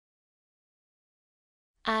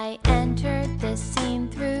I entered this scene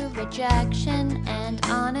through rejection and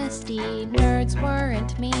honesty. Nerds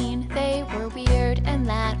weren't mean, they were weird, and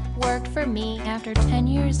that worked for me. After 10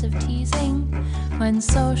 years of teasing, when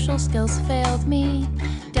social skills failed me,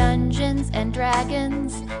 Dungeons and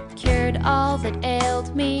Dragons cured all that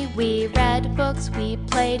ailed me. We read books, we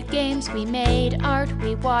played games, we made art,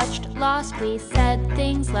 we watched Lost, we said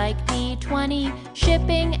things like D20,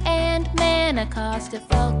 shipping, and mana cost. It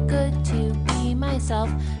felt good to be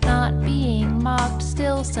myself, not being mocked,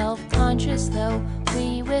 still self-conscious though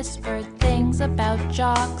we whispered things about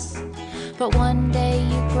jocks. But one day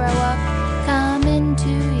you grow up, come into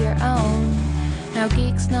your own. Now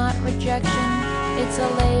geek's not rejection, it's a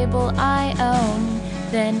label I own.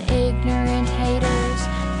 Then ignorant haters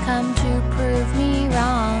come to prove me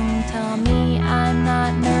wrong, tell me I'm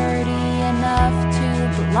not nerdy enough to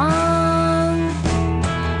belong.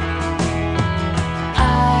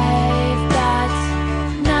 I've got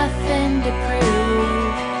nothing to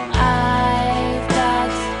prove. I've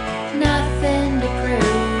got nothing to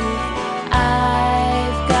prove.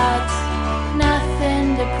 I've got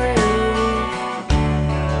nothing to prove.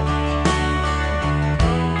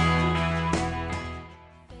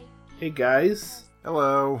 Hey guys,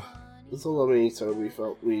 Hello. this is a little mini-sode we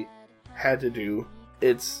felt we had to do.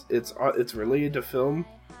 It's related to film.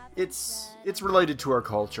 It's related to our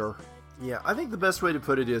culture. Yeah, I think the best way to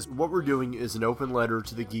put it is what we're doing is an open letter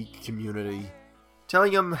to the geek community,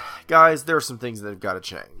 telling them, guys, there are some things that have got to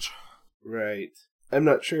change. Right. I'm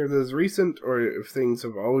not sure if this is recent or if things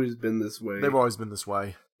have always been this way. They've always been this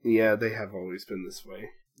way. Yeah, they have always been this way.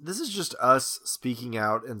 This is just us speaking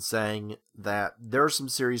out and saying that there are some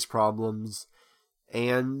serious problems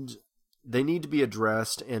and they need to be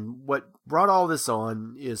addressed. And what brought all this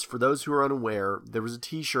on is, for those who are unaware, there was a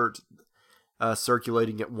t-shirt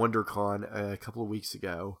circulating at WonderCon a couple of weeks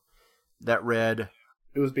ago that read...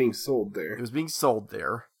 It was being sold there. It was being sold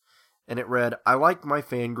there. And it read, I like my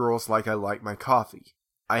fangirls like I like my coffee.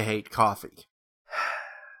 I hate coffee.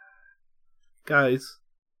 Guys,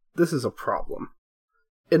 this is a problem.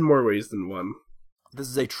 In more ways than one. This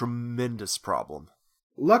is a tremendous problem.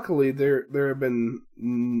 Luckily, there have been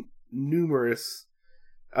numerous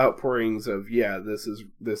outpourings of, yeah, this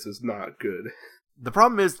is not good. The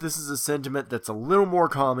problem is this is a sentiment that's a little more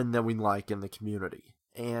common than we like in the community.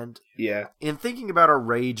 And yeah, in thinking about our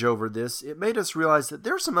rage over this, it made us realize that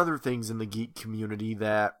there are some other things in the geek community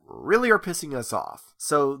that really are pissing us off.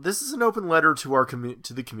 So this is an open letter to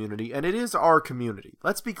to the community, and it is our community.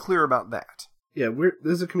 Let's be clear about that. Yeah,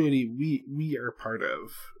 this is a community we are part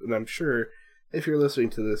of, and I'm sure if you're listening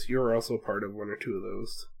to this, you're also part of one or two of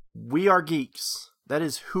those. We are geeks. That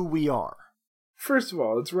is who we are. First of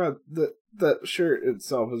all, it's that shirt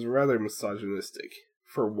itself is rather misogynistic,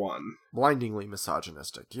 for one. Blindingly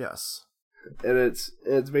misogynistic, yes. And it's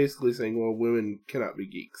basically saying, well, women cannot be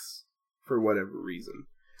geeks, for whatever reason.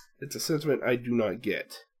 It's a sentiment I do not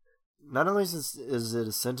get. Not only is it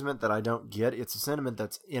a sentiment that I don't get, it's a sentiment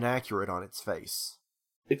that's inaccurate on its face.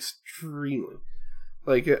 Extremely.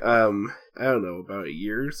 Like, I don't know, about a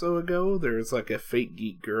year or so ago, there was like a fake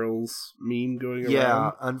geek girls meme going around.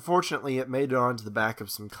 Yeah, unfortunately it made it onto the back of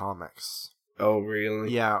some comics. Oh,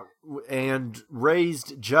 really? Yeah, and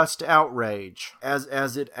raised just outrage, as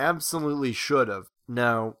it absolutely should have.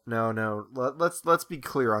 No. Let's be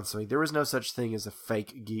clear on something. There is no such thing as a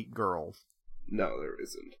fake geek girl. No, there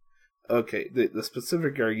isn't. Okay, the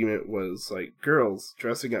specific argument was, like, girls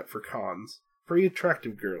dressing up for cons. Pretty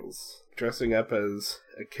attractive girls dressing up as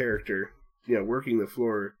a character, working the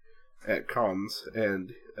floor at cons,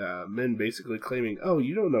 and men basically claiming, oh,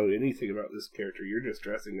 you don't know anything about this character, you're just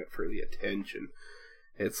dressing up for the attention.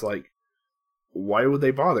 It's like, why would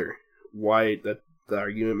they bother? The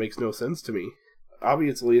argument makes no sense to me.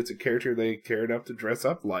 Obviously, it's a character they care enough to dress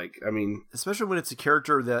up like. I mean... Especially when it's a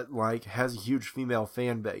character that, like, has a huge female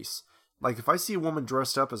fan base. Like, if I see a woman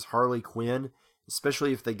dressed up as Harley Quinn,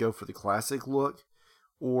 especially if they go for the classic look,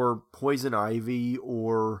 or Poison Ivy,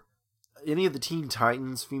 or any of the Teen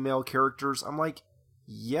Titans female characters, I'm like,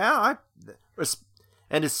 yeah,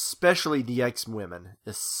 and especially the X-Women.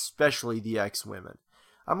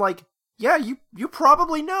 I'm like, yeah, you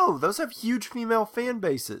probably know. Those have huge female fan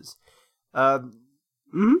bases. Let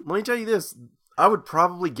me tell you this. I would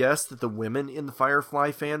probably guess that the women in the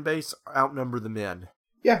Firefly fan base outnumber the men.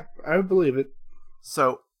 Yeah, I would believe it.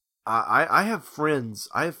 So, I have friends.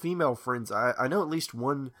 I have female friends. I know at least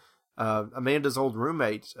one. Amanda's old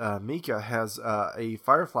roommate, Mika, has a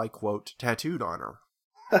Firefly quote tattooed on her.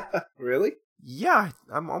 Really? Yeah,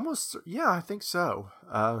 I think so.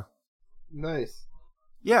 Nice.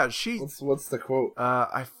 Yeah, What's the quote?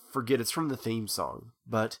 I forget. It's from the theme song,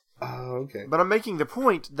 but Oh, okay. But I'm making the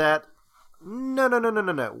point that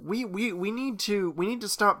no. We need to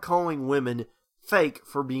stop calling women fake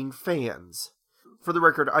for being fans. For the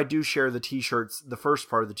record, I do share the first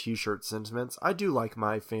part of the t-shirt sentiments. I do like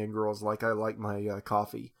my fangirls like I like my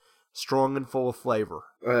coffee. Strong and full of flavor.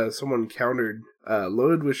 Someone countered,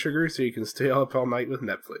 loaded with sugar so you can stay up all night with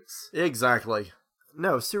Netflix. Exactly.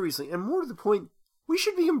 No, seriously, and more to the point, we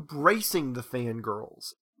should be embracing the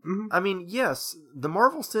fangirls. Mm-hmm. I mean, yes, the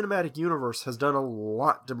Marvel Cinematic Universe has done a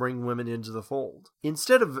lot to bring women into the fold.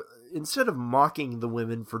 Instead of mocking the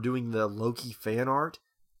women for doing the Loki fan art,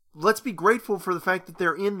 let's be grateful for the fact that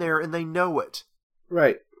they're in there and they know it.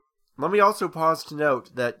 Right. Let me also pause to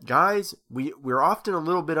note that, guys, we're often a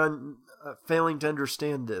little bit failing to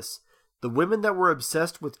understand this. The women that were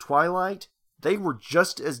obsessed with Twilight, they were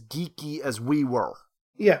just as geeky as we were.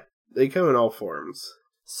 Yeah, they come in all forms.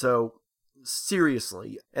 So,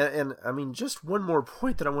 seriously, and I mean, just one more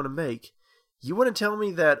point that I want to make. You want to tell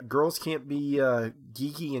me that girls can't be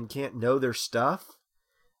geeky and can't know their stuff?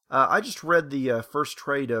 I just read the first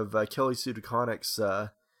trade of Kelly Sue DeConnick's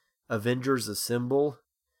Avengers Assemble,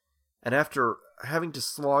 and after having to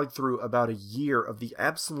slog through about a year of the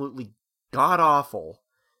absolutely god-awful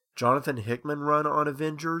Jonathan Hickman run on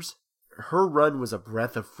Avengers, her run was a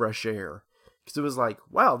breath of fresh air. Because it was like,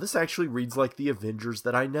 wow, this actually reads like the Avengers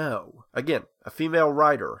that I know. Again, a female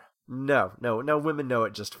writer. No, women know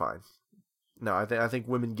it just fine. No, I think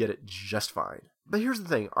women get it just fine. But here's the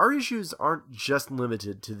thing. Our issues aren't just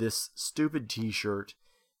limited to this stupid t-shirt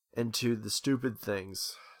and to the stupid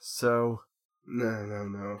things. So,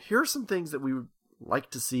 No. here are some things that we would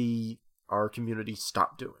like to see our community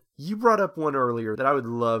stop doing. You brought up one earlier that I would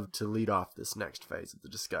love to lead off this next phase of the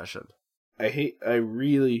discussion. I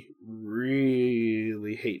really,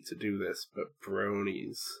 really hate to do this, but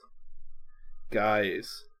bronies.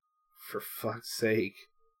 Guys, for fuck's sake,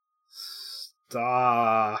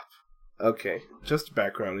 stop. Okay, just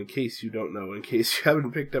background, in case you don't know, in case you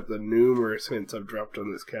haven't picked up the numerous hints I've dropped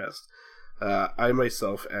on this cast. I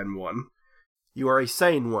myself am one. You are a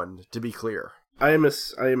sane one, to be clear. I am a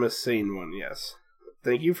sane one, yes.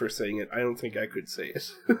 Thank you for saying it. I don't think I could say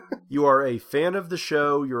it. You are a fan of the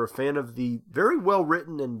show. You're a fan of the very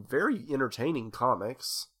well-written and very entertaining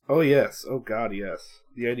comics. Oh, yes. Oh, God, yes.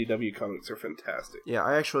 The IDW comics are fantastic. Yeah,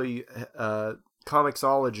 I actually...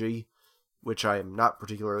 Comixology, which I am not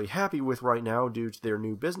particularly happy with right now due to their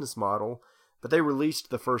new business model, but they released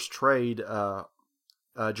the first trade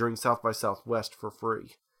during South by Southwest for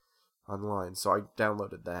free online, so I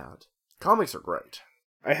downloaded that. Comics are great.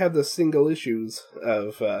 I had the single issues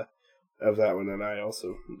of that one, and I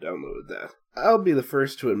also downloaded that. I'll be the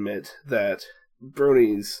first to admit that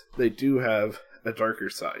bronies, they do have a darker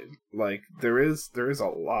side. Like, there is a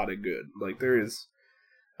lot of good. Like, there is,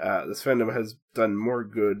 this fandom has done more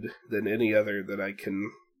good than any other that I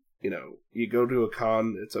can, you go to a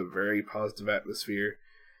con, it's a very positive atmosphere.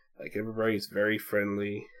 Like, everybody's very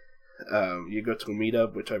friendly. You go to a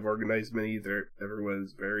meetup, which I've organized many, everyone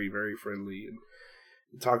is very, very friendly, and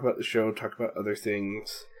talk about the show, talk about other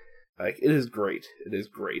things. Like, it is great. It is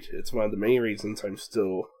great. It's one of the many reasons I'm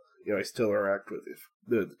still, I still interact with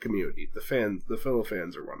the community. The fans, the fellow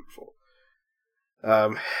fans are wonderful.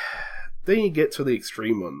 Then you get to the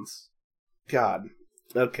extreme ones. God.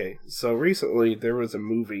 Okay, so recently there was a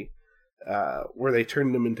movie where they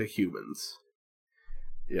turned them into humans.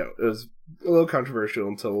 It was a little controversial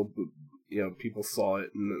until, people saw it,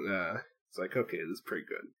 and it's like, okay, this is pretty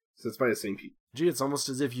good. So it's by the same people. Gee, it's almost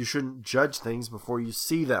as if you shouldn't judge things before you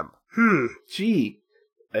see them. Gee.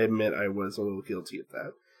 I admit I was a little guilty of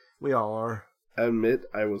that. We all are. I admit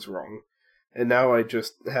I was wrong. And now I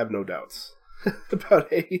just have no doubts about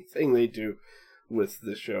anything they do with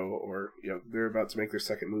the show, or, they're about to make their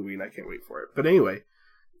second movie and I can't wait for it. But anyway,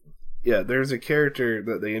 yeah, there's a character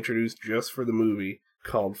that they introduced just for the movie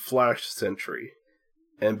called Flash Sentry.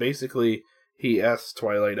 And basically, he asks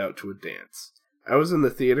Twilight out to a dance. I was in the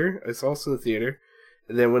theater. I saw us in the theater.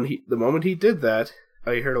 And then the moment he did that,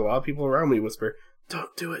 I heard a lot of people around me whisper,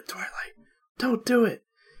 "Don't do it, Twilight. Don't do it."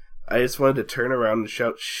 I just wanted to turn around and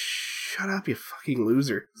shout, "Shut up, you fucking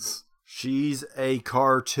losers." She's a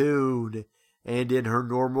cartoon. And in her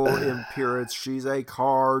normal appearance, she's a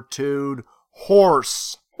cartoon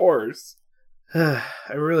horse. Horse. I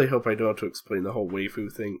really hope I don't have to explain the whole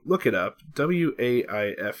waifu thing. Look it up.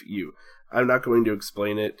 WAIFU. I'm not going to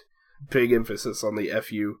explain it. Big emphasis on the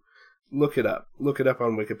FU. Look it up. Look it up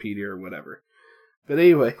on Wikipedia or whatever. But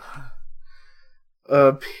anyway,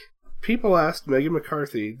 people asked Megan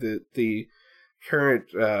McCarthy, the current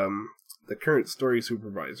story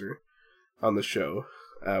supervisor on the show,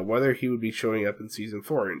 whether he would be showing up in season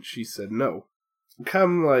 4, and she said no.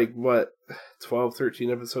 come, 12,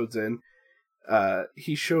 13 episodes in,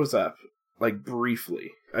 he shows up,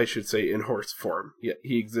 briefly, I should say, in horse form. Yet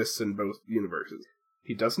he exists in both universes.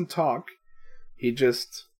 He doesn't talk. He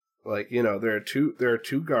just, there are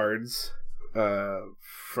two guards,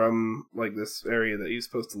 from, this area that he's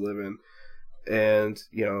supposed to live in. And,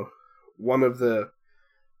 one of the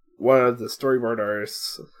storyboard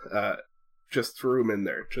artists, just threw him in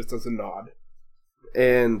there, just as a nod.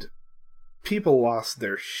 And people lost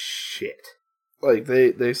their shit.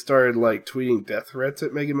 They started, tweeting death threats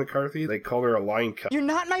at Megan McCarthy. They called her a line cut. You're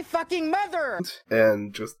not my fucking mother!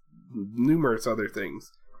 And just numerous other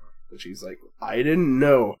things. And she's like, I didn't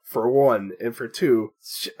know, for one. And for two,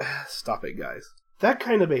 stop it, guys. That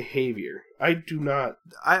kind of behavior, I do not...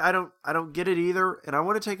 I don't get it either, and I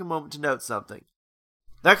want to take a moment to note something.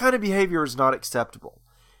 That kind of behavior is not acceptable.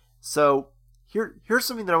 So, here's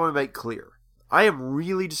something that I want to make clear. I am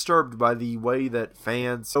really disturbed by the way that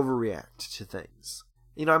fans overreact to things.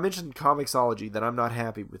 I mentioned Comixology, that I'm not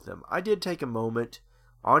happy with them. I did take a moment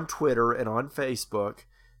on Twitter and on Facebook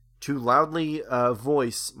to loudly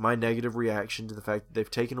voice my negative reaction to the fact that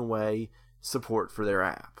they've taken away support for their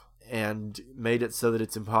app and made it so that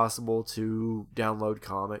it's impossible to download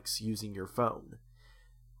comics using your phone.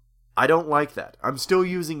 I don't like that. I'm still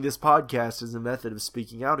using this podcast as a method of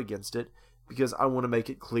speaking out against it because I want to make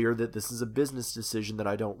it clear that this is a business decision that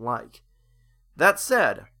I don't like. That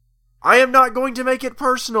said, I am not going to make it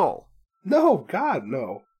personal. No, God,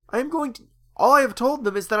 no. All I have told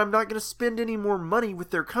them is that I'm not going to spend any more money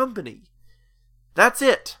with their company. That's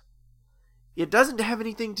it. It doesn't have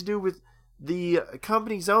anything to do with the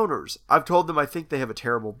company's owners. I've told them I think they have a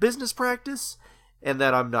terrible business practice and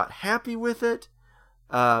that I'm not happy with it.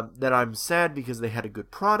 That I'm sad because they had a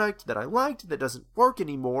good product that I liked that doesn't work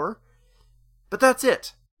anymore. But that's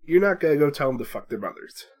it. You're not going to go tell them to fuck their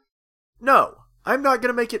mothers. No, I'm not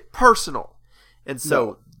going to make it personal. And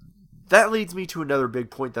so that leads me to another big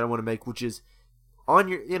point that I want to make, which is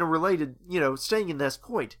staying in this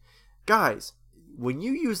point. Guys, when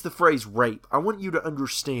you use the phrase rape, I want you to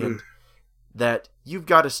understand that you've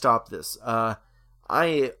got to stop this.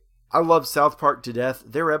 I love South Park to death.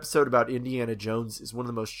 Their episode about Indiana Jones is one of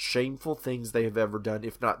the most shameful things they have ever done,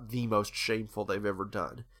 if not the most shameful they've ever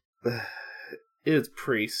done. It's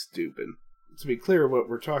pretty stupid. To be clear what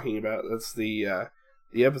we're talking about, that's the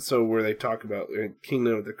episode where they talk about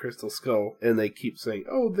Kingdom of the Crystal Skull, and they keep saying,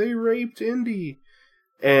 oh, they raped Indy.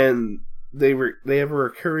 And they have a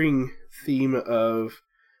recurring theme of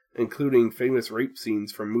including famous rape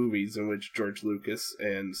scenes from movies in which George Lucas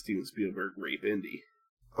and Steven Spielberg rape Indy.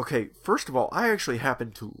 Okay, first of all, I actually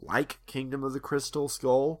happen to like Kingdom of the Crystal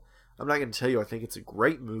Skull. I'm not going to tell you I think it's a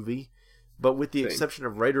great movie, but with the exception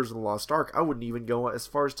of Raiders of the Lost Ark, I wouldn't even go as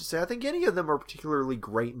far as to say I think any of them are particularly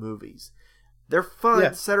great movies. They're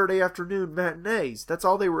fun Saturday afternoon matinees. That's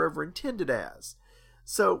all they were ever intended as.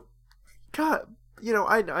 So, God,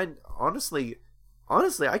 I honestly,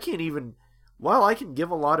 I can't even... While I can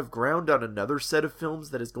give a lot of ground on another set of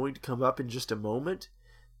films that is going to come up in just a moment,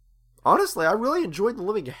 honestly, I really enjoyed the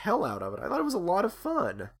living hell out of it. I thought it was a lot of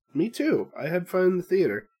fun. Me too. I had fun in the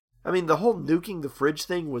theater. I mean, the whole nuking the fridge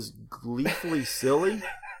thing was gleefully silly.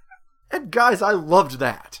 And guys, I loved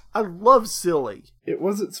that. I love silly. It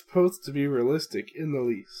wasn't supposed to be realistic in the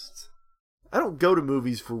least. I don't go to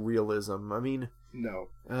movies for realism. I mean... No.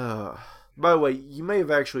 By the way, you may have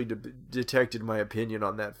actually detected my opinion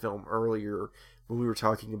on that film earlier when we were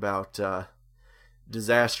talking about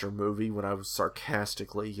Disaster Movie, when I was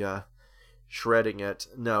sarcastically shredding it.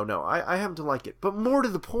 No, I happen to like it. But more to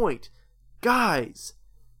the point, guys,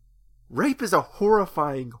 rape is a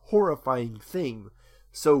horrifying, horrifying thing.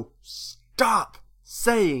 So stop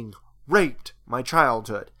saying raped my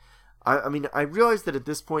childhood. I mean, I realize that at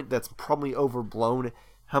this point that's probably overblown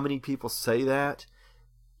how many people say that.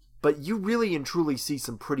 But you really and truly see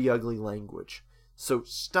some pretty ugly language. So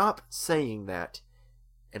stop saying that.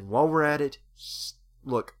 And while we're at it,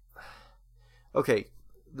 look. Okay,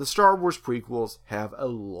 the Star Wars prequels have a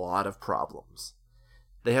lot of problems.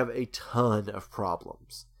 They have a ton of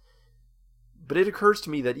problems. But it occurs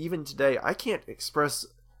to me that even today, I can't express...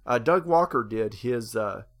 Doug Walker did his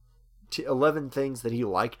 11 things that he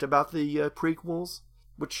liked about the prequels,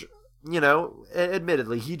 which...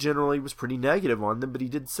 admittedly, he generally was pretty negative on them, but he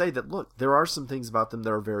did say that, look, there are some things about them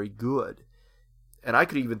that are very good. And I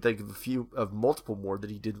could even think of multiple more that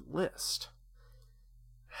he didn't list.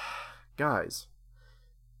 Guys,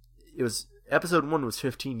 episode 1 was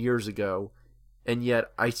 15 years ago, and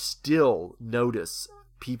yet I still notice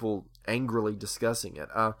people angrily discussing it.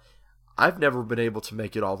 I've never been able to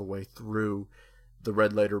make it all the way through the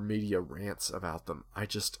Red Letter Media rants about them.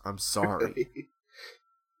 I'm sorry.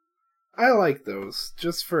 I like those,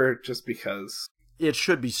 just because. It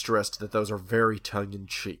should be stressed that those are very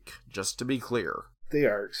tongue-in-cheek, just to be clear. They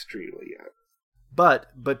are extremely, yeah.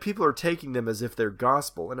 But people are taking them as if they're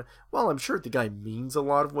gospel, and while I'm sure the guy means a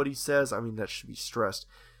lot of what he says, I mean, that should be stressed.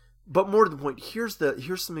 But more to the point, here's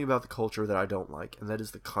something about the culture that I don't like, and that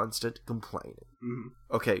is the constant complaining. Mm-hmm.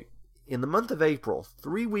 Okay, in the month of April,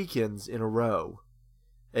 3 weekends in a row,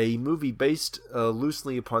 a movie based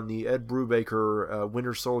loosely upon the Ed Brubaker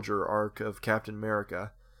Winter Soldier arc of Captain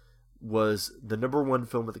America was the #1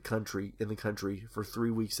 film in the country for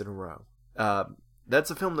 3 weeks in a row.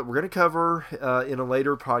 That's a film that we're going to cover in a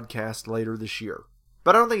later podcast later this year.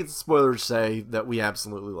 But I don't think it's a spoiler to say that we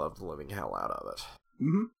absolutely loved the living hell out of it.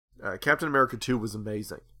 Mm-hmm. Captain America 2 was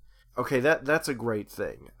amazing. Okay, that's a great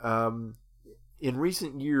thing. In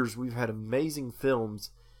recent years, we've had amazing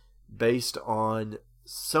films based on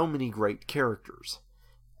so many great characters.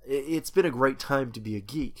 It's been a great time to be a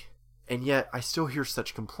geek, and yet I still hear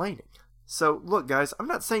such complaining. So, look, guys, I'm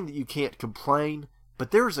not saying that you can't complain,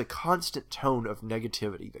 but there is a constant tone of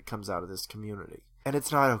negativity that comes out of this community, and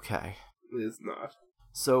it's not okay. It's not.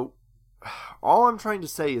 So, all I'm trying to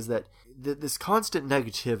say is that this constant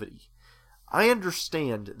negativity, I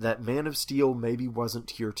understand that Man of Steel maybe wasn't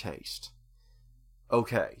to your taste.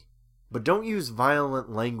 Okay, but don't use violent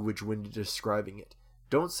language when describing it.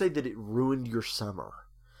 Don't say that it ruined your summer.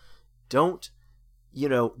 Don't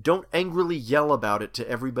angrily yell about it to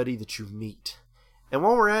everybody that you meet. And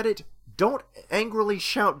while we're at it, don't angrily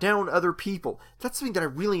shout down other people. That's something that I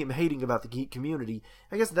really am hating about the geek community.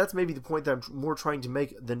 I guess that's maybe the point that I'm more trying to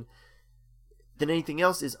make than anything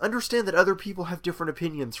else, is understand that other people have different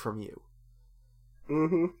opinions from you.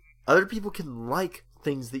 Mm-hmm. Other people can like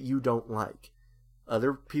things that you don't like.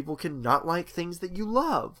 Other people can not like things that you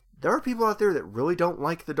love. There are people out there that really don't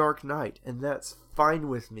like The Dark Knight, and that's fine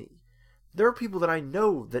with me. There are people that I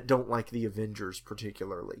know that don't like the Avengers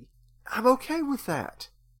particularly. I'm okay with that.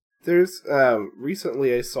 There's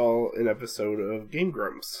recently I saw an episode of Game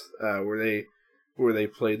Grumps where they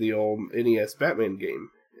play the old NES Batman game,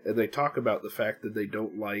 and they talk about the fact that they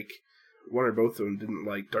don't like, one or both of them didn't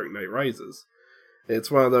like Dark Knight Rises.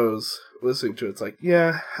 It's one of those, listening to it's like,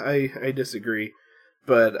 yeah, I disagree.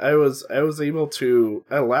 But I was able to,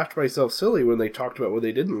 I laughed myself silly when they talked about what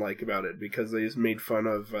they didn't like about it, because they just made fun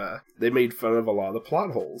of a lot of the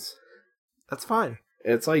plot holes. That's fine.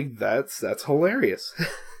 It's like, that's hilarious.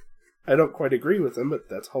 I don't quite agree with them, but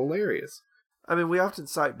that's hilarious. I mean, we often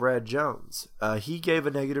cite Brad Jones. He gave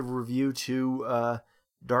a negative review to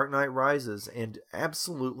Dark Knight Rises and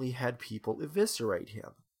absolutely had people eviscerate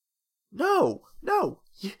him. No.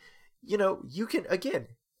 You can, again,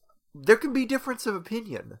 there can be difference of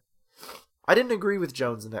opinion. I didn't agree with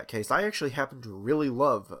Jones in that case. I actually happen to really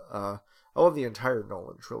love, I love the entire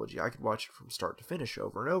Nolan trilogy. I could watch it from start to finish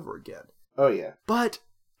over and over again. Oh, yeah. But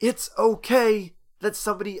it's okay that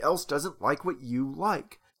somebody else doesn't like what you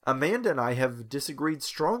like. Amanda and I have disagreed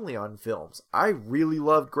strongly on films. I really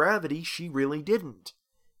loved Gravity. She really didn't.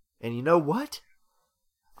 And you know what?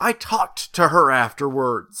 I talked to her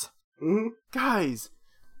afterwards. Mm-hmm. Guys,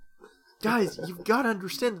 you've got to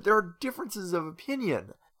understand that there are differences of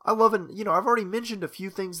opinion. I love, and I've already mentioned a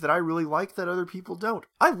few things that I really like that other people don't.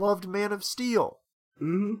 I loved Man of Steel.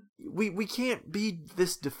 Mm-hmm. We can't be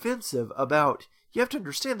this defensive about, you have to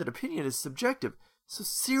understand that opinion is subjective. So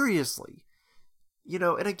seriously,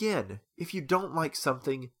 and again, if you don't like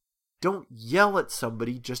something, don't yell at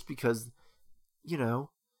somebody just because, Yeah.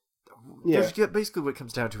 Basically what it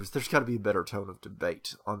comes down to is there's got to be a better tone of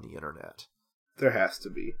debate on the internet. There has to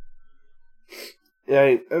be. Yeah,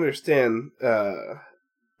 I understand. Part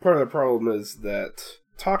of the problem is that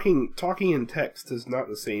talking in text is not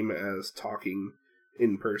the same as talking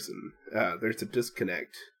in person. There's a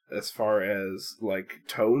disconnect as far as like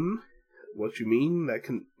tone, what you mean. That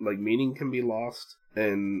can meaning can be lost,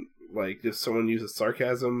 and if someone uses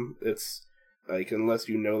sarcasm, it's unless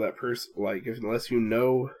you know that person, unless you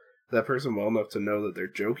know that person well enough to know that they're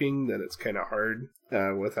joking, then it's kind of hard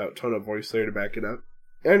without tone of voice there to back it up.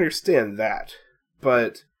 I understand that,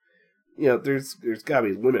 but there's gotta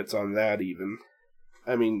be limits on that. Even,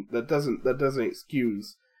 I mean, that doesn't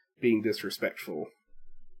excuse being disrespectful.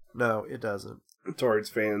 No, it doesn't. Towards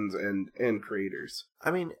fans and creators.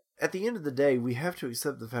 I mean, at the end of the day, we have to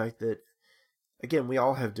accept the fact that, again, we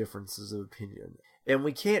all have differences of opinion, and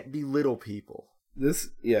we can't belittle people. This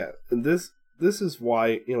is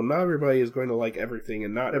why not everybody is going to like everything,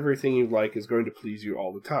 and not everything you like is going to please you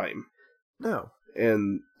all the time. No.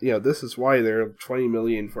 And, this is why there are 20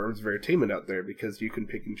 million forms of entertainment out there, because you can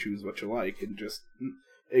pick and choose what you like and just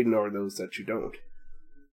ignore those that you don't.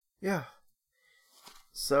 Yeah.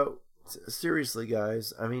 So, Seriously,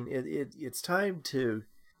 guys. I mean, it's time to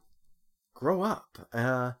grow up.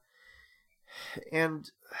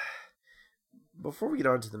 And before we get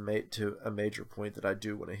on to to a major point that I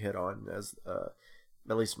do want to hit on as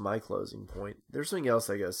at least my closing point, there's something else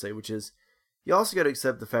I gotta say, which is you also gotta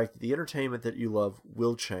accept the fact that the entertainment that you love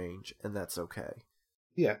will change, and that's okay.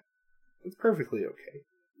 Yeah, it's perfectly okay.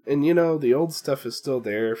 And the old stuff is still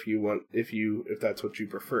there if that's what you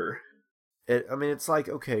prefer. It's like,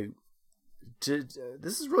 okay,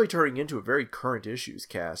 this is really turning into a very current issues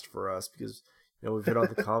cast for us because we've hit on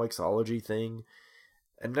the comicsology thing,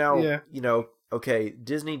 and now okay,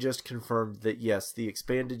 Disney just confirmed that yes, the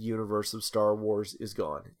expanded universe of Star Wars is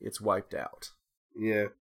gone. It's wiped out. Yeah.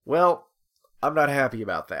 Well, I'm not happy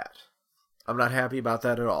about that. I'm not happy about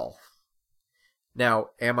that at all.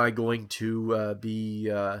 Now, am I going to be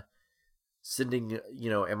sending?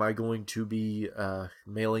 Am I going to be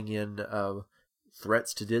mailing in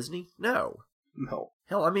threats to Disney? No. No.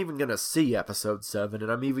 Hell, I'm even going to see Episode 7, and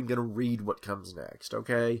I'm even going to read what comes next,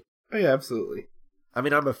 okay? Oh, yeah, absolutely. I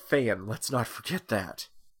mean, I'm a fan, let's not forget that.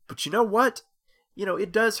 But you know what?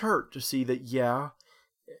 It does hurt to see that, yeah,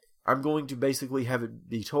 I'm going to basically have it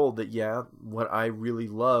be told that, yeah, what I really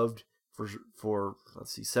loved for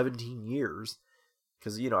let's see, 17 years,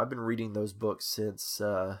 because, I've been reading those books since,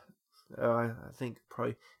 I think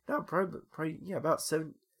probably, about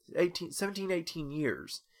 17, 18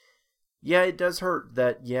 years. Yeah, it does hurt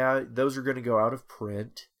that, yeah, those are going to go out of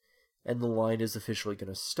print, and the line is officially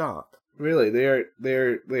going to stop. Really,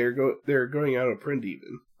 they're going out of print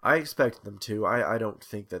even. I expect them to. I don't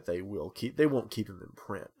think that they won't keep them in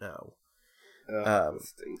print, no. That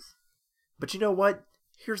stings. But you know what?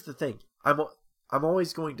 Here's the thing. I'm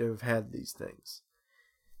always going to have had these things.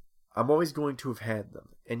 I'm always going to have had them.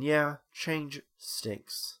 And yeah, change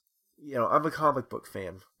stinks. I'm a comic book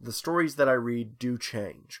fan. The stories that I read do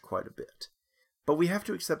change quite a bit. But we have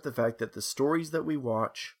to accept the fact that the stories that we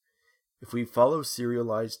watch, if we follow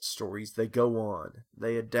serialized stories, they go on,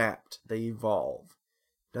 they adapt, they evolve.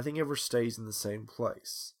 Nothing ever stays in the same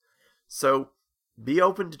place. So, be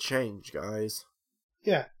open to change, guys.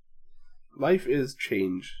 Yeah. Life is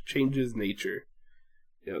change. Change is nature.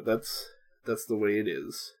 That's the way it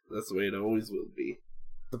is. That's the way it always will be.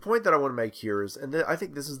 The point that I want to make here is, and I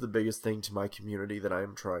think this is the biggest thing to my community that I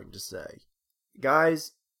am trying to say.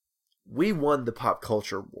 Guys, we won the pop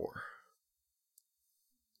culture war.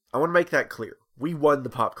 I want to make that clear. We won the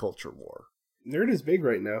pop culture war. Nerd is big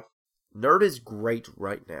right now. Nerd is great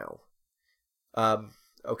right now.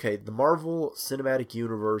 Okay, the Marvel Cinematic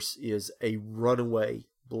Universe is a runaway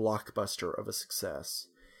blockbuster of a success.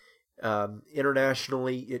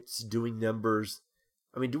 Internationally, it's doing numbers.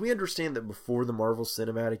 I mean, do we understand that before the Marvel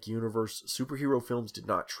Cinematic Universe, superhero films did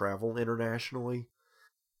not travel internationally?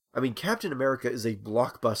 I mean, Captain America is a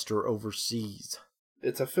blockbuster overseas.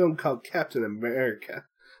 It's a film called Captain America.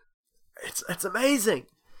 It's amazing.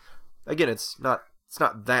 Again, it's not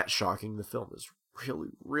that shocking. The film is really,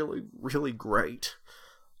 really, really great.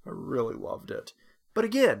 I really loved it. But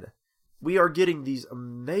again, we are getting these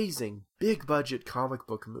amazing big budget comic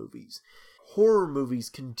book movies. Horror movies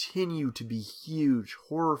continue to be huge.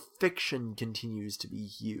 Horror fiction continues to be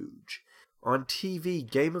huge. On TV,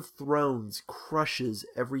 Game of Thrones crushes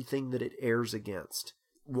everything that it airs against.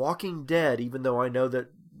 Walking Dead, even though I know that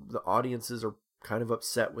the audiences are kind of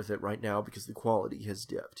upset with it right now because the quality has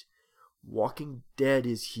dipped. Walking Dead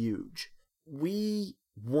is huge. We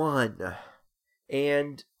won.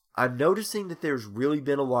 And I'm noticing that there's really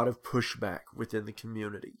been a lot of pushback within the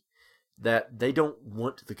community. That they don't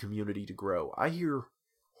want the community to grow. I hear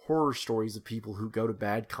horror stories of people who go to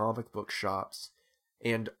bad comic book shops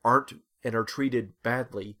and are treated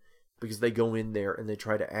badly because they go in there and they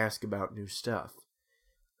try to ask about new stuff.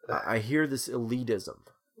 I hear this elitism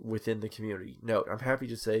within the community. Note, I'm happy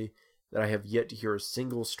to say that I have yet to hear a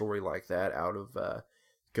single story like that out of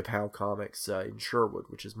Kapow Comics in Sherwood,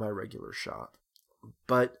 which is my regular shop.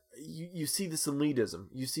 But you see this elitism.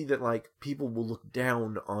 You see that people will look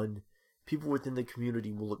down on people within the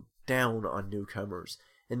community will look down on newcomers,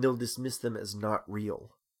 and they'll dismiss them as not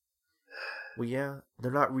real. Well, yeah,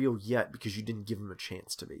 they're not real yet because you didn't give them a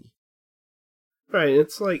chance to be. Right,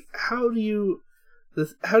 it's like, how do you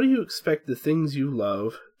expect the things you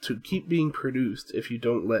love to keep being produced if you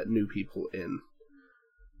don't let new people in?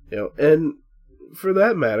 And for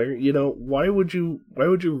that matter, why would you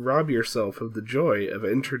rob yourself of the joy of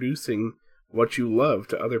introducing what you love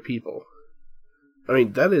to other people? I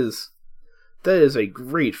mean, that is a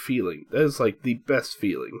great feeling. That is the best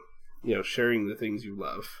feeling, sharing the things you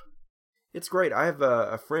love. It's great. I have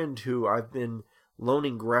a friend who I've been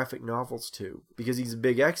loaning graphic novels to because he's a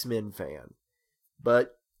big X-Men fan.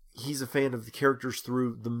 But he's a fan of the characters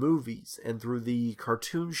through the movies and through the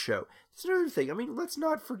cartoon show. That's another thing. I mean, let's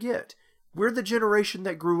not forget, we're the generation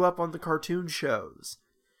that grew up on the cartoon shows.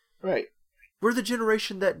 Right. We're the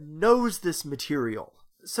generation that knows this material.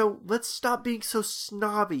 So let's stop being so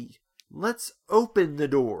snobby. Let's open the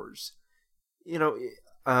doors. You know,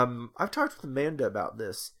 I've talked with Amanda about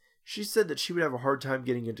this. She said that she would have a hard time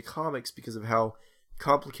getting into comics because of how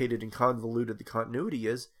complicated and convoluted the continuity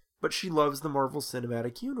is, but she loves the Marvel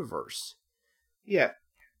Cinematic Universe. Yeah.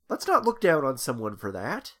 Let's not look down on someone for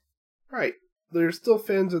that. Right. They're still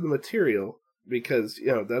fans of the material because, you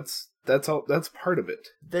know, that's part of it.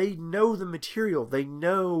 They know the material. They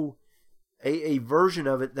know a version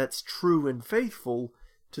of it that's true and faithful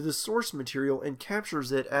to the source material and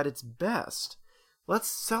captures it at its best. Let's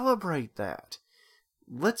celebrate that.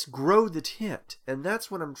 Let's grow the tent. And that's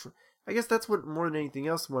what I guess that's what, more than anything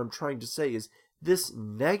else, what I'm trying to say is this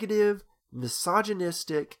negative,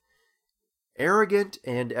 misogynistic, arrogant,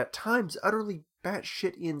 and at times utterly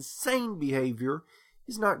batshit insane behavior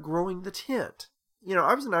is not growing the tent. You know,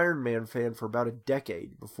 I was an Iron Man fan for about a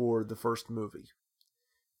decade before the first movie.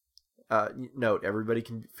 Note, everybody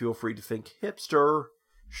can feel free to think hipster.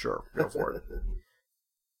 Sure, go for it.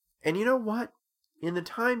 And you know what? In the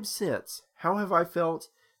time since, how have I felt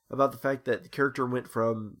about the fact that the character went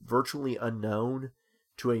from virtually unknown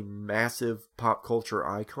to a massive pop culture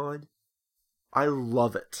icon? I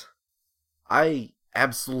love it. I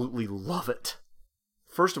absolutely love it.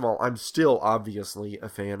 First of all, I'm still obviously a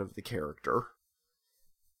fan of the character.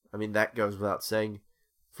 I mean, that goes without saying.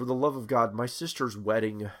 For the love of God, my sister's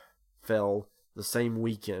wedding fell the same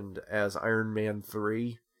weekend as Iron Man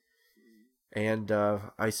 3. And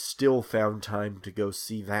I still found time to go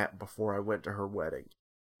see that before I went to her wedding.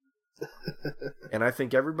 And I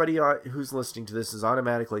think everybody who's listening to this is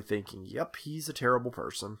automatically thinking, yep, he's a terrible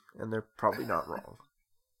person. And they're probably not wrong.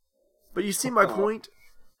 But you see my point?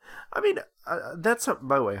 I mean, that's something,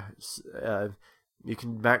 by the way, you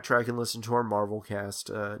can backtrack and listen to our Marvel cast,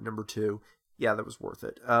 number 2. Yeah, that was worth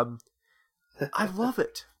it. I love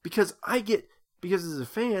it. Because as a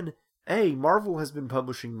fan, A, Marvel has been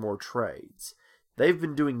publishing more trades. They've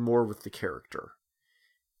been doing more with the character.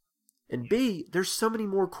 And B, there's so many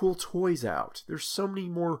more cool toys out. There's so many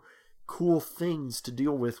more cool things to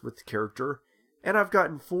deal with the character. And I've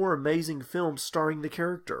gotten 4 amazing films starring the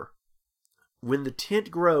character. When the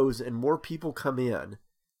tent grows and more people come in,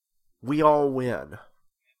 we all win.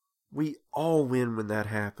 We all win when that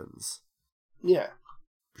happens. Yeah.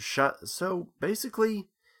 So basically,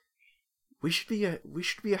 we should be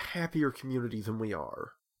a happier community than we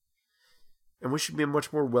are. And we should be a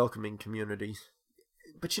much more welcoming community.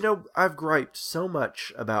 But you know, I've griped so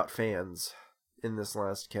much about fans in this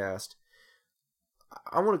last cast.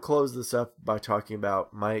 I want to close this up by talking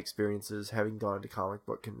about my experiences having gone to comic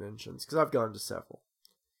book conventions, because I've gone to several.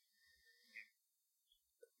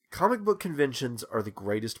 Comic book conventions are the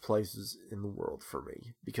greatest places in the world for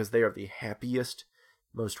me, because they are the happiest,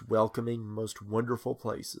 most welcoming, most wonderful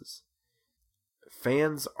places.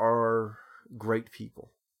 Fans are great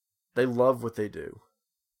people. They love what they do.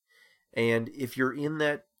 And if you're in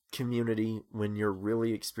that community when you're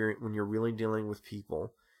really dealing with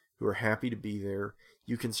people who are happy to be there,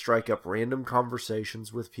 you can strike up random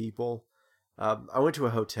conversations with people. I went to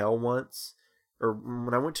a hotel once, or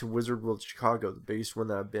when I went to Wizard World Chicago, the biggest one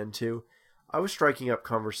that I've been to, I was striking up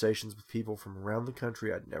conversations with people from around the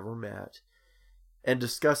country I'd never met and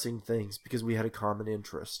discussing things because we had a common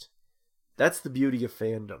interest. That's the beauty of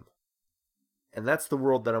fandom. And that's the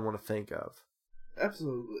world that I want to think of.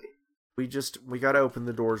 Absolutely. We got to open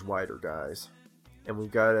the doors wider, guys. And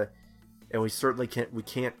we certainly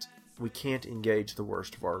can't engage the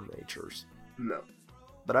worst of our natures. No.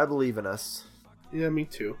 But I believe in us. Yeah, me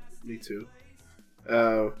too.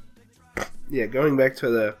 Yeah, going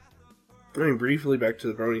briefly back to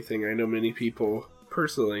the brony thing, I know many people,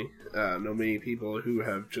 personally, who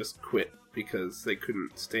have just quit because they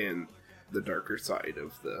couldn't stand the darker side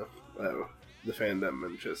of the fandom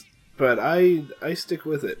and just... But I stick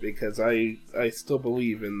with it because I still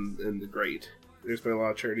believe in the great. There's been a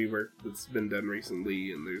lot of charity work that's been done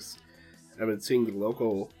recently, and I've been seeing the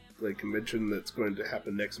local convention that's going to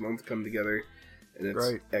happen next month come together, and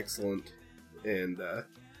it's right. Excellent. And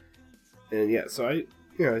yeah, so I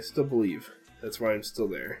still believe. That's why I'm still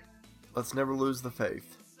there. Let's never lose the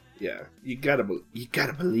faith. Yeah, you gotta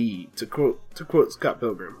believe. To quote Scott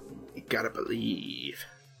Pilgrim, you gotta believe.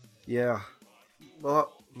 Yeah.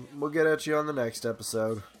 Well, we'll get at you on the next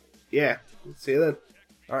episode. Yeah. See you then.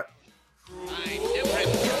 All right.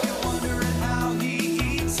 Wondering how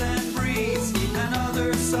he eats and breathes,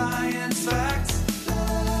 another side.